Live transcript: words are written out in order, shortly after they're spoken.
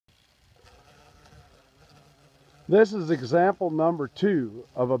This is example number 2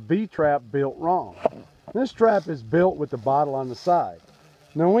 of a bee trap built wrong. This trap is built with the bottle on the side.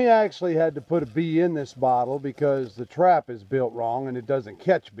 Now we actually had to put a bee in this bottle because the trap is built wrong and it doesn't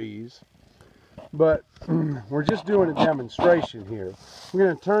catch bees. But we're just doing a demonstration here. We're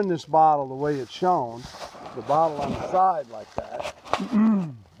going to turn this bottle the way it's shown, the bottle on the side like that,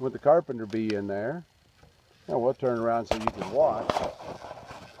 with the Carpenter bee in there. Now we'll turn around so you can watch.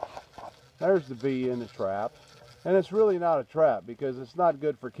 There's the bee in the trap. And it's really not a trap because it's not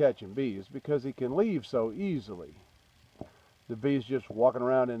good for catching bees because he can leave so easily. The bee's just walking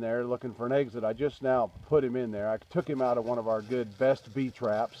around in there looking for an exit. I just now put him in there. I took him out of one of our good best bee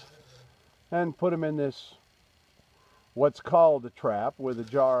traps and put him in this, what's called a trap, with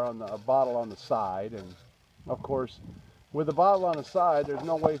a bottle on the side. And of course, with the bottle on the side, there's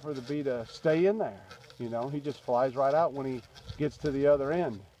no way for the bee to stay in there. You know, he just flies right out when he gets to the other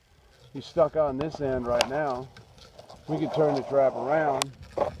end. He's stuck on this end right now. We could turn the trap around,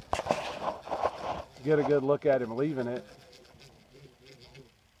 get a good look at him leaving it.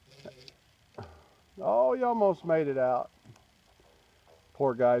 Oh, he almost made it out.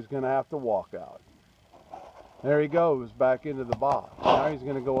 Poor guy's going to have to walk out. There he goes, back into the box. Now he's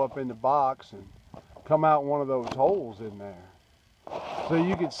going to go up in the box and come out one of those holes in there. So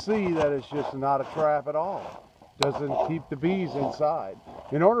you can see that it's just not a trap at all. Doesn't keep the bees inside.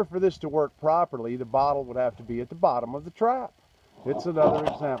 In order for this to work properly, the bottle would have to be at the bottom of the trap. It's another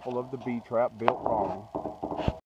example of the bee trap built wrong.